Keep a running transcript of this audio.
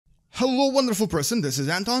Hello wonderful person, this is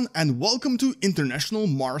Anton and welcome to International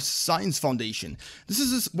Mars Science Foundation. This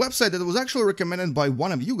is this website that was actually recommended by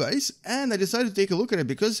one of you guys and I decided to take a look at it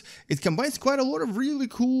because it combines quite a lot of really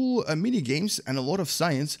cool mini games and a lot of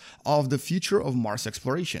science of the future of Mars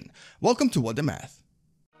exploration. Welcome to What the Math.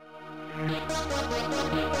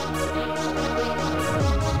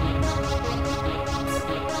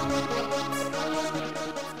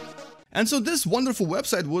 And so this wonderful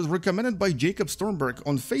website was recommended by Jacob Stormberg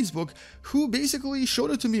on Facebook, who basically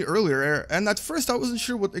showed it to me earlier, and at first I wasn't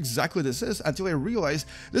sure what exactly this is until I realized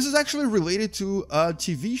this is actually related to a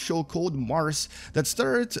TV show called Mars that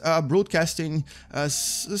started broadcasting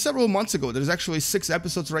several months ago. There's actually 6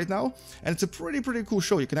 episodes right now, and it's a pretty cool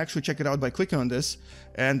show. You can actually check it out by clicking on this,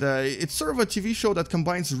 and it's sort of a TV show that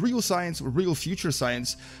combines real science, real future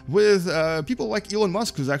science, with people like Elon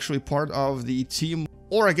Musk, who's actually part of the team,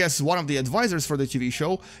 or I guess one of the advisors for the TV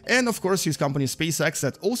show, and of course his company SpaceX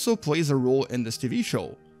that also plays a role in this TV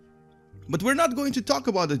show. But we're not going to talk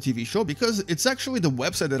about the TV show because it's actually the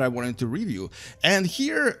website that I wanted to review. And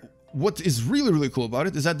here, what is really cool about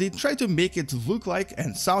it is that they try to make it look like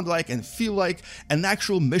and sound like and feel like an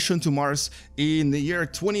actual mission to Mars in the year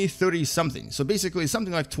 2030 something. So basically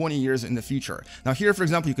something like 20 years in the future. Now here, for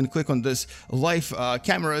example, you can click on this live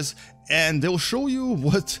cameras and they'll show you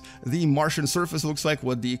what the Martian surface looks like,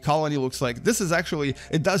 what the colony looks like. This is actually,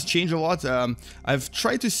 it does change a lot. I've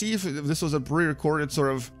tried to see if this was a pre-recorded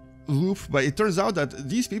sort of loop, but it turns out that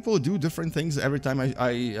these people do different things every time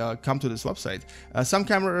I come to this website. Some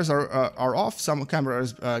cameras are off, some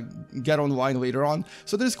cameras get online later on,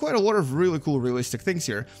 so there's quite a lot of really cool realistic things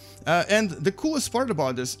here. And the coolest part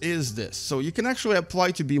about this is this. So you can actually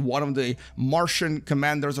apply to be one of the Martian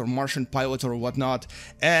commanders or Martian pilots or whatnot,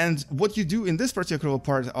 and what you do in this particular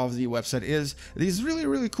part of the website is these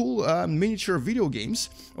really cool miniature video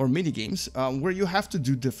games or mini games where you have to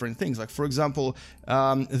do different things. Like for example,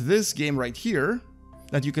 this game right here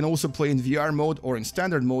that you can also play in VR mode or in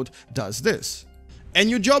standard mode does this. And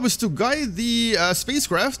your job is to guide the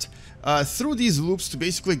spacecraft through these loops to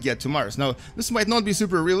basically get to Mars. Now, this might not be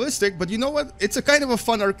super realistic, but you know what? It's a kind of a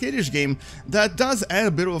fun arcade-ish game that does add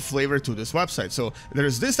a bit of a flavor to this website. So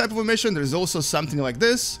there's this type of a mission, there's also something like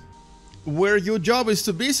this, where your job is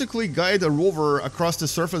to basically guide a rover across the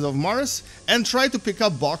surface of Mars and try to pick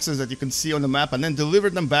up boxes that you can see on the map and then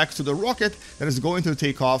deliver them back to the rocket that is going to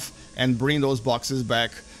take off and bring those boxes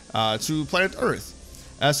back to planet Earth.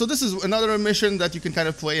 So this is another mission that you can kind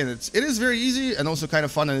of play, and it is very easy and also kind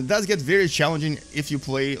of fun, and it does get very challenging if you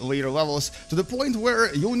play later levels, to the point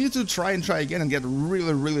where you'll need to try again and get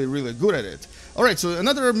really good at it. Alright, so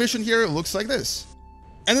another mission here looks like this.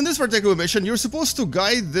 And in this particular mission, you're supposed to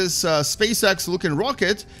guide this SpaceX-looking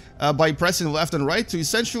rocket by pressing left and right to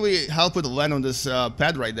essentially help it land on this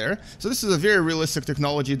pad right there. So this is a very realistic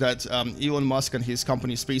technology that Elon Musk and his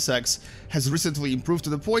company SpaceX has recently improved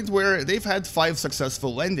to the point where they've had 5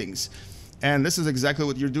 successful landings. And this is exactly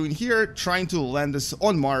what you're doing here, trying to land this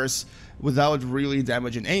on Mars without really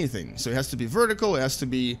damaging anything. So it has to be vertical, it has to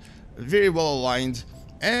be very well aligned,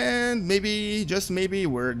 and maybe, just maybe,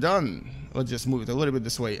 we're done. Let's just move it a little bit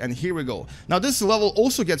this way, and here we go. Now this level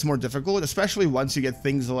also gets more difficult, especially once you get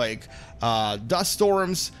things like dust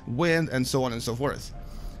storms, wind, and so on and so forth.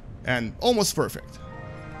 And almost perfect.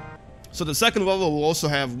 So the second level will also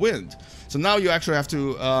have wind. So now you actually have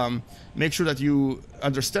to make sure that you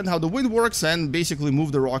understand how the wind works and basically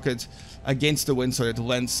move the rocket against the wind so it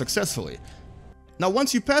lands successfully. Now,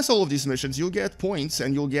 once you pass all of these missions, you'll get points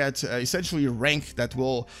and you'll get essentially rank that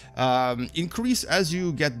will increase as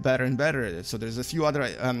you get better and better at it. So there's a few other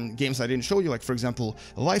games I didn't show you, like for example,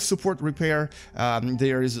 life support repair.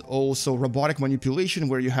 There is also robotic manipulation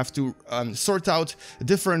where you have to sort out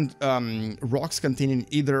different rocks containing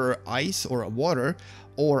either ice or water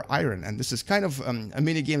or iron, and this is kind of a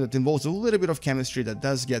mini game that involves a little bit of chemistry that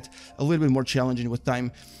does get a little bit more challenging with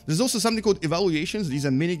time. There's also something called evaluations. These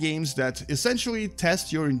are mini games that essentially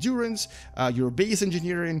test your endurance, your base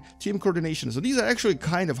engineering, team coordination. So these are actually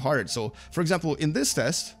kind of hard. So for example, in this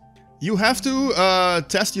test, you have to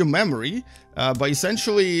test your memory by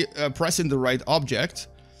essentially pressing the right object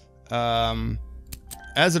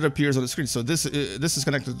as it appears on the screen. So this is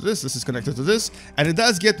connected to this is connected to this, and it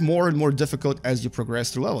does get more and more difficult as you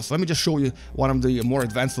progress through levels. So let me just show you one of the more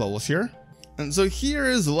advanced levels here. And so here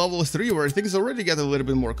is level 3, where things already get a little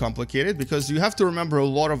bit more complicated because you have to remember a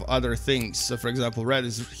lot of other things. So for example, red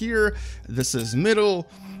is here, this is middle,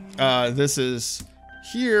 this is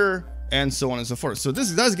here, and so on and so forth. So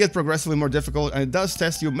this does get progressively more difficult, and it does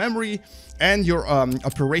test your memory and your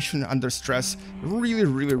operation under stress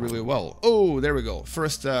really well. Oh, there we go.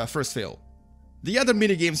 First fail. The other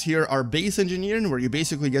minigames here are base engineering, where you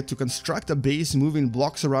basically get to construct a base, moving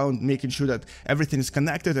blocks around, making sure that everything is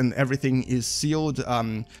connected and everything is sealed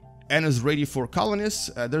and is ready for colonists.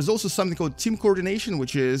 There's also something called team coordination,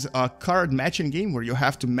 which is a card matching game where you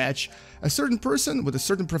have to match a certain person with a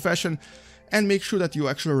certain profession and make sure that you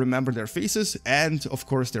actually remember their faces and, of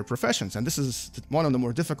course, their professions. And this is one of the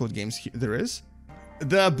more difficult games there is.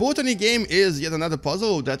 The botany game is yet another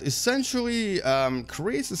puzzle that essentially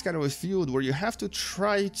creates this kind of a field where you have to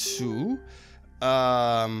try to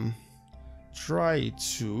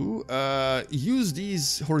use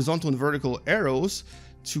these horizontal and vertical arrows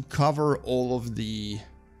to cover all of the...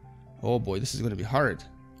 Oh boy, this is going to be hard.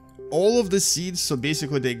 All of the seeds, so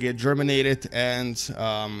basically they get germinated and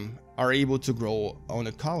are able to grow on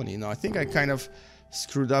a colony. Now I think I kind of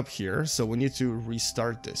screwed up here, so we need to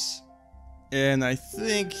restart this. And I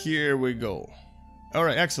think here we go.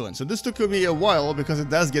 Alright, excellent. So this took me a while because it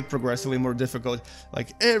does get progressively more difficult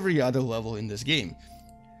like every other level in this game.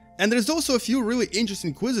 And there's also a few really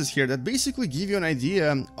interesting quizzes here that basically give you an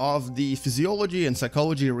idea of the physiology and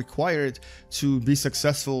psychology required to be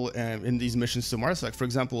successful in these missions to Mars. Like, for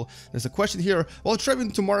example, there's a question here: while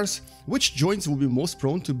traveling to Mars, which joints will be most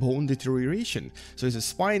prone to bone deterioration? So is it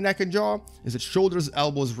spine, neck and jaw? Is it shoulders,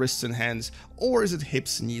 elbows, wrists and hands? Or is it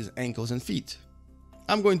hips, knees, ankles and feet?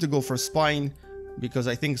 I'm going to go for spine because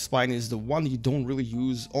I think spine is the one you don't really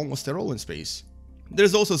use almost at all in space.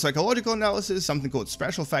 There's also psychological analysis, something called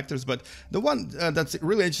special factors, but the one that's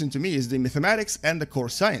really interesting to me is the mathematics and the core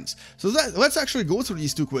science. So let's actually go through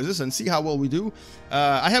these two quizzes and see how well we do.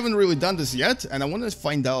 I haven't really done this yet, and I want to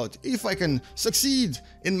find out if I can succeed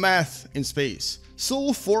in math in space.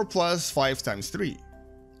 Solve 4 plus 5 times 3.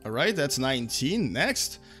 Alright, that's 19.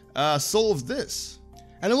 Next, solve this.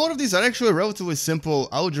 And a lot of these are actually relatively simple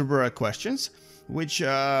algebra questions, which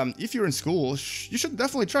if you're in school, you should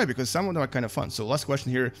definitely try because some of them are kind of fun. So last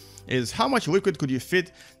question here is: how much liquid could you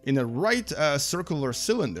fit in a right circular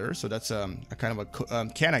cylinder? So that's a kind of a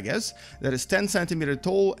can, I guess, that is 10 centimeters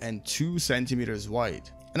tall and 2 centimeters wide.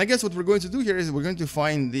 And I guess what we're going to do here is we're going to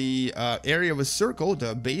find the area of a circle,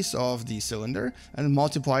 the base of the cylinder, and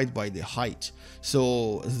multiply it by the height.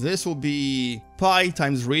 So this will be pi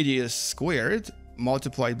times radius squared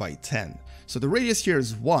multiplied by 10. So the radius here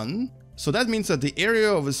is 1. So that means that the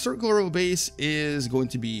area of a circular base is going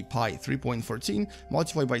to be pi 3.14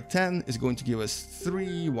 multiplied by 10 is going to give us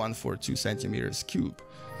 3,142 centimeters cube.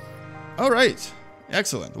 All right,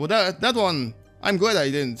 excellent. Well, that one, I'm glad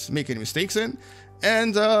I didn't make any mistakes in.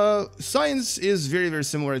 And science is very, very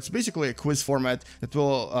similar. It's basically a quiz format that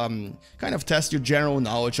will kind of test your general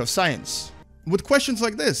knowledge of science. With questions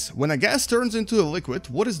like this: when a gas turns into a liquid,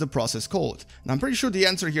 what is the process called? Now, I'm pretty sure the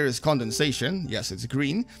answer here is condensation. Yes, it's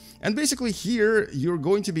green. And basically here, you're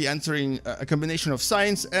going to be answering a combination of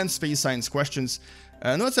science and space science questions.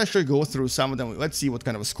 And let's actually go through some of them. Let's see what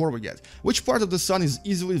kind of a score we get. Which part of the sun is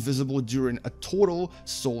easily visible during a total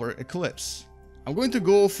solar eclipse? I'm going to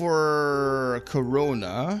go for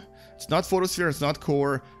corona. It's not photosphere, it's not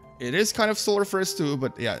core. It is kind of solar first too,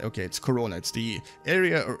 but yeah, okay, it's corona. It's the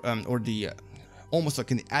area or the almost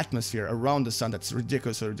like an atmosphere around the sun that's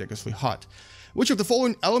ridiculously hot. Which of the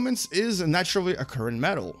following elements is a naturally occurring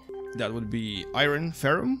metal? That would be iron,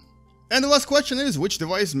 ferrum. And the last question is: which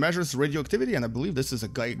device measures radioactivity? And I believe this is a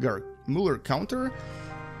Geiger-Müller counter.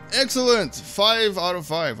 Excellent! 5 out of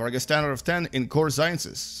 5, or I guess 10 out of 10 in core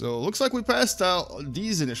sciences. So looks like we passed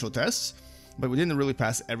these initial tests, but we didn't really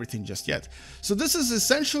pass everything just yet. So this is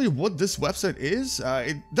essentially what this website is.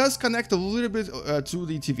 It does connect a little bit to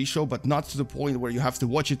the TV show, but not to the point where you have to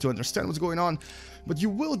watch it to understand what's going on. But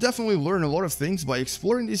you will definitely learn a lot of things by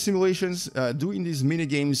exploring these simulations, doing these mini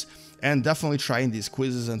games, and definitely trying these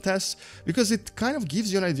quizzes and tests, because it kind of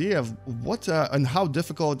gives you an idea of what and how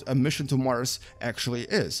difficult a mission to Mars actually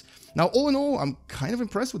is. Now, all in all, I'm kind of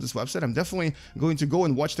impressed with this website. I'm definitely going to go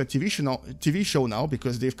and watch that TV show now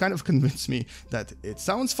because they've kind of convinced me that it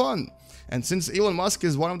sounds fun. And since Elon Musk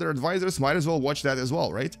is one of their advisors, might as well watch that as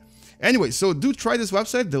well, right? Anyway, so do try this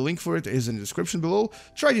website. The link for it is in the description below.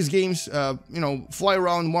 Try these games, fly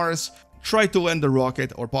around Mars, try to land a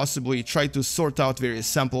rocket, or possibly try to sort out various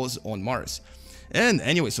samples on Mars. And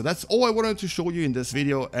anyway, so that's all I wanted to show you in this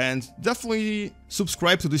video, and definitely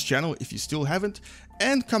subscribe to this channel if you still haven't,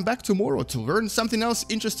 and come back tomorrow to learn something else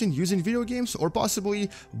interesting using video games, or possibly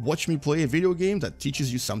watch me play a video game that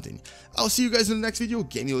teaches you something. I'll see you guys in the next video,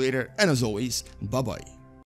 game you later, and as always, bye bye.